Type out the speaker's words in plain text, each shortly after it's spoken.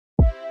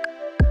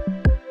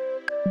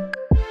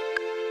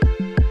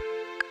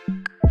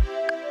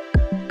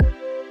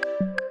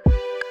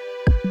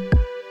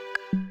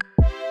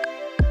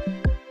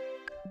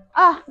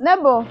Ah,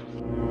 neighbor.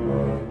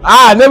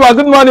 Ah, neighbor,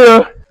 good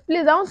morning.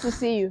 Please, I want to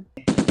see you.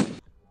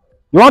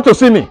 You want to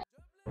see me?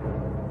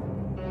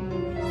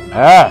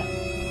 Ah.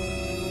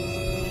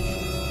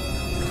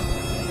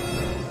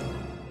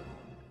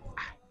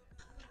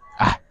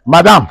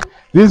 Madam,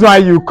 this is why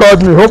you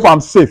called me. Hope I'm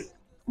safe.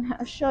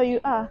 I'm sure you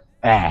are.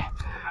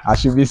 I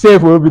should be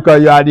safe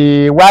because you are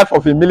the wife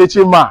of a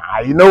military man.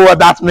 You know what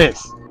that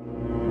means.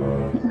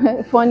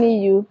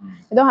 Funny you.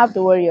 You don't have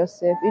to worry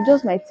yourself. It's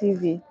just my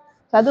TV.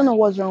 So I don't know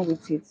what's wrong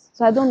with it.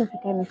 So I don't know if you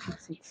can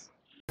fix it.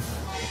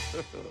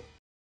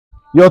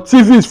 Your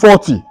TV is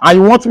faulty and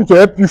you want me to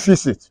help you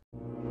fix it.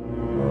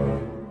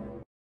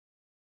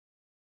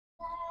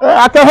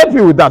 I can help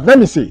you with that. Let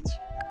me see it.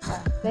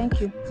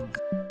 Thank you.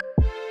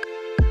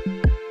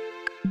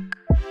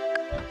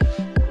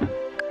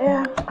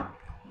 Yeah.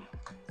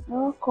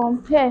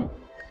 Welcome. Here,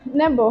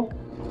 neighbor.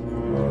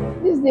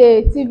 This is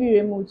the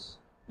TV remote.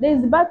 There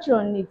is the battery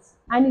on it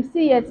and it's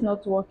still yet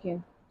not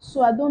working.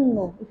 So I don't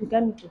know if you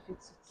can me to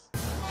fix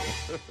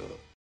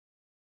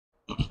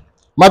it.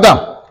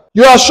 Madam,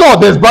 you are sure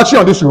there's battery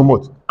on this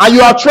remote and you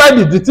have tried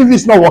it, the TV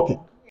is not working.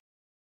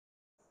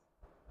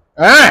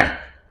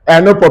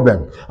 No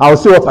problem. I will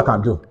see what I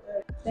can do.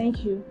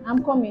 Thank you.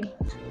 I'm coming.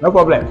 No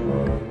problem.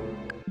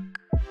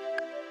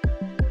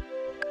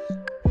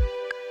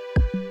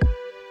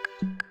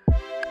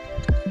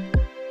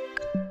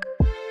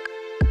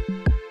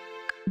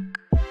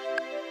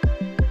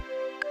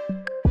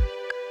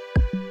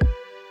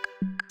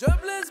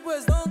 Jobless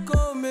boys don't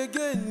come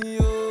again,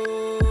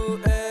 yo.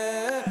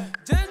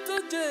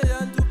 Gentle J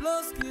and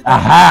Dublovsky.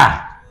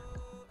 Aha!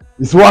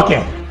 It's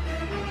working.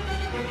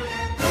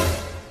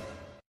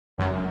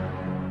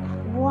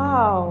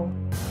 Wow.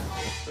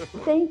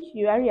 Thank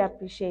you. I really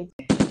appreciate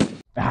it.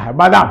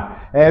 Madam,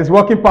 it's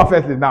working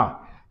perfectly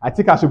now. I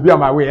think I should be on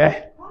my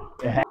way.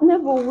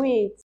 Never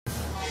wait.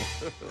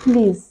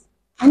 Please,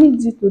 I need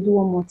you to do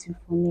one more thing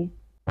for me.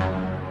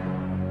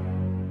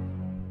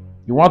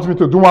 You want me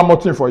to do one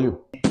more thing for you?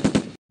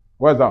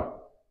 What's that?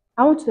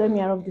 I want you to let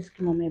me rub this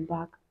cream on my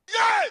back.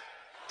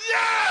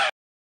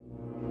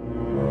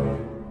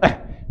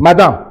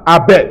 Madam, I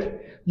beg.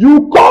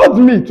 You called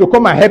me to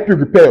come and help you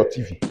repair your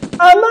TV.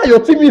 And now your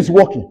TV is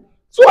working.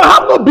 So I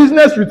have no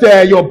business with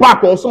your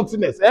back or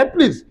something else.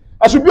 Please,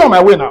 I should be on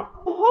my way now.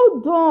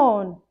 Hold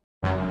on.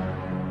 I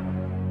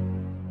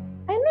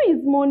know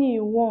it's money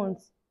you want.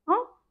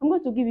 Huh? I'm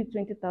going to give you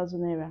 20,000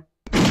 naira.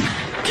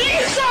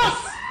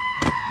 Jesus!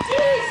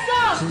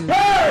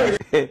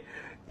 Jesus!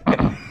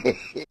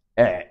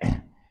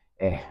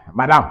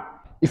 Madam,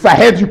 if I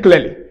heard you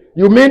clearly,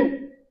 you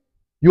mean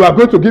you are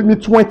going to give me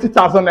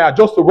 20,000 naira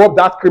just to rub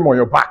that cream on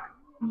your back?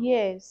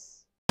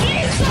 Yes.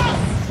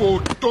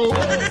 Photo.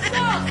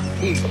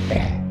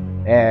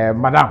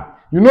 Madam,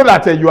 you know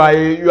that you are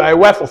a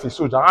wife of a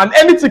soldier and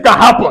anything can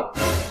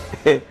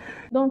happen.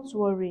 Don't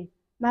worry.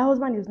 My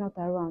husband is not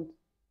around.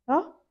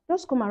 Huh?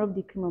 Just come and rub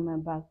the cream on my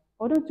back.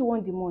 Or don't you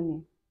want the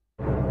money?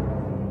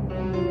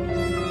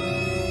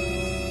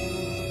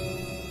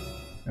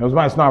 Your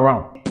husband is not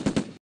around.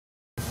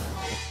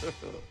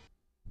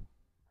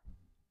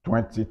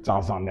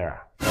 20,000 naira.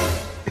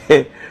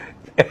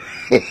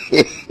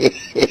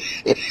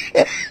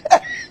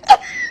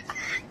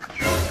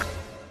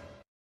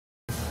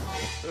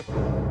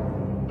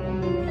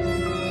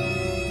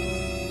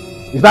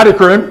 Is that a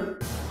cream?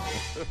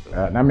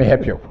 Let me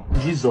help you.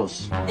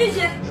 Jesus.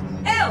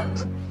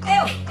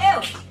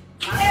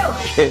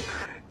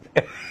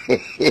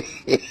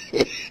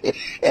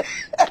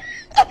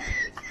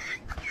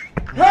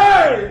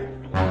 Hey!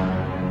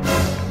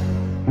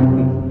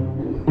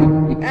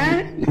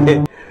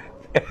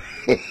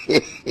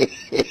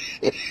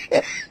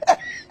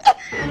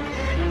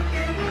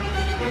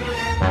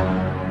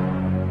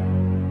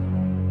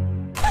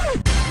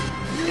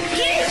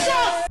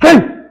 Hey!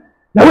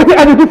 Now what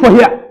are you doing for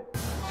here?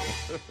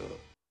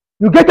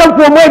 You get up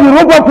from where you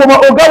rub up from my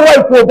Oga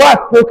wife for bath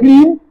for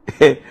clean?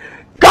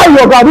 Carry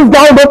your guy, this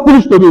guy don't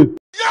finish today.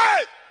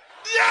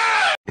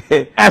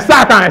 Yeah! And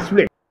start and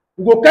explain.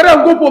 You go carry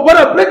and go for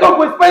brother, break up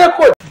with fire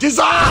code. Jesus!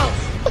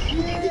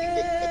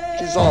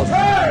 Jesus.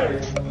 Hey!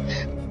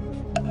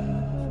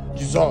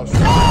 Jesus.